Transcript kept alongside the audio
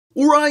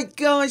Alright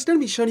guys, going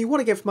to be showing you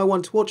what I get for my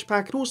One To Watch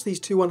pack and also these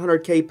two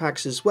 100k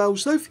packs as well.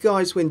 So if you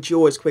guys will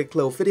enjoy this quick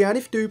little video, and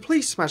if you do,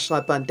 please smash the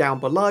like button down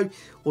below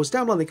or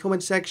down below in the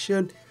comment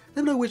section.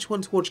 Let me know which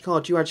One To Watch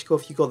card you actually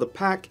got if you got the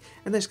pack,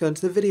 and let's go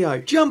into the video.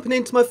 Jumping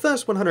into my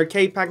first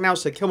 100k pack now,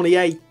 so come on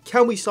EA,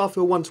 can we start with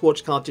a One To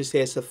Watch card just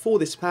here? So for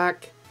this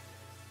pack,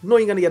 not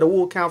even going to get a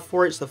walkout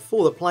for it, so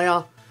for the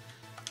player,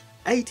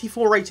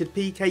 84 rated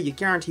PK, you're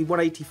guaranteed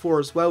 184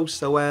 as well,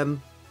 so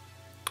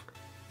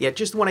yeah,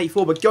 just the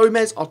 184, but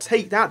Gomez, I'll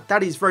take that.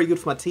 That is very good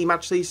for my team,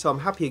 actually, so I'm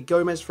happy at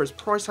Gomez for his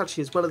price,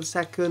 actually, as well at the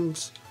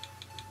second.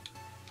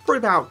 Probably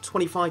about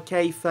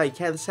 25k,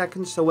 30k at the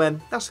second, so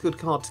that's a good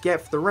card to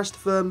get. For the rest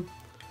of them,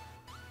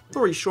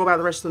 not really sure about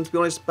the rest of them, to be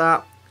honest,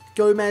 but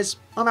Gomez,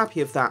 I'm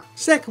happy with that.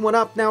 Second one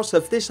up now, so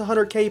for this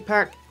 100k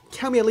pack,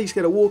 can we at least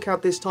get a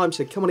walkout this time?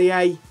 So come on,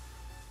 EA.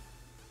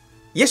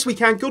 Yes, we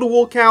can. Got a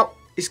walkout.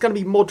 It's going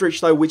to be Modric,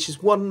 though, which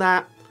is one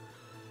that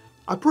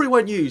I probably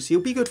won't use. He'll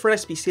be good for an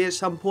SBC at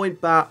some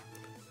point, but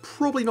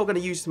probably not going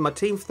to use him in my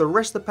team. For the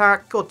rest of the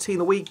pack, got Team of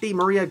the Week, Di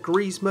Maria,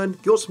 Griezmann.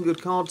 Got some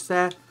good cards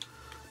there.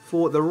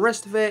 For the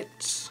rest of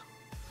it,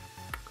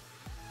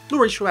 not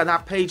really sure about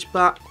that page,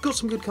 but got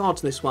some good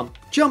cards in this one.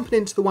 Jumping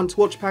into the One To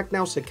Watch pack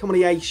now, so come on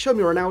EA, show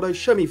me Ronaldo,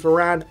 show me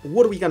Varane.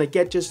 What are we going to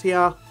get just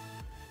here?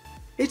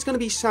 It's going to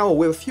be Saul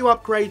with a few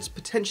upgrades.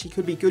 Potentially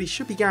could be good. He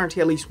should be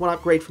guaranteed at least one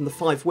upgrade from the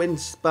 5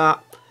 wins,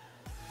 but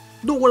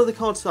not one of the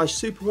cards that I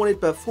super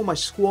wanted, but for my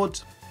squad,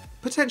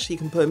 potentially you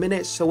can put him in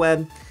it. So,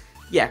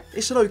 yeah,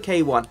 it's an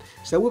okay one.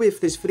 So that will be it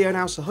for this video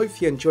now. So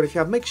hopefully you enjoyed. If you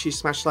have, make sure you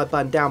smash the like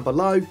button down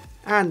below.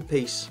 And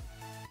peace.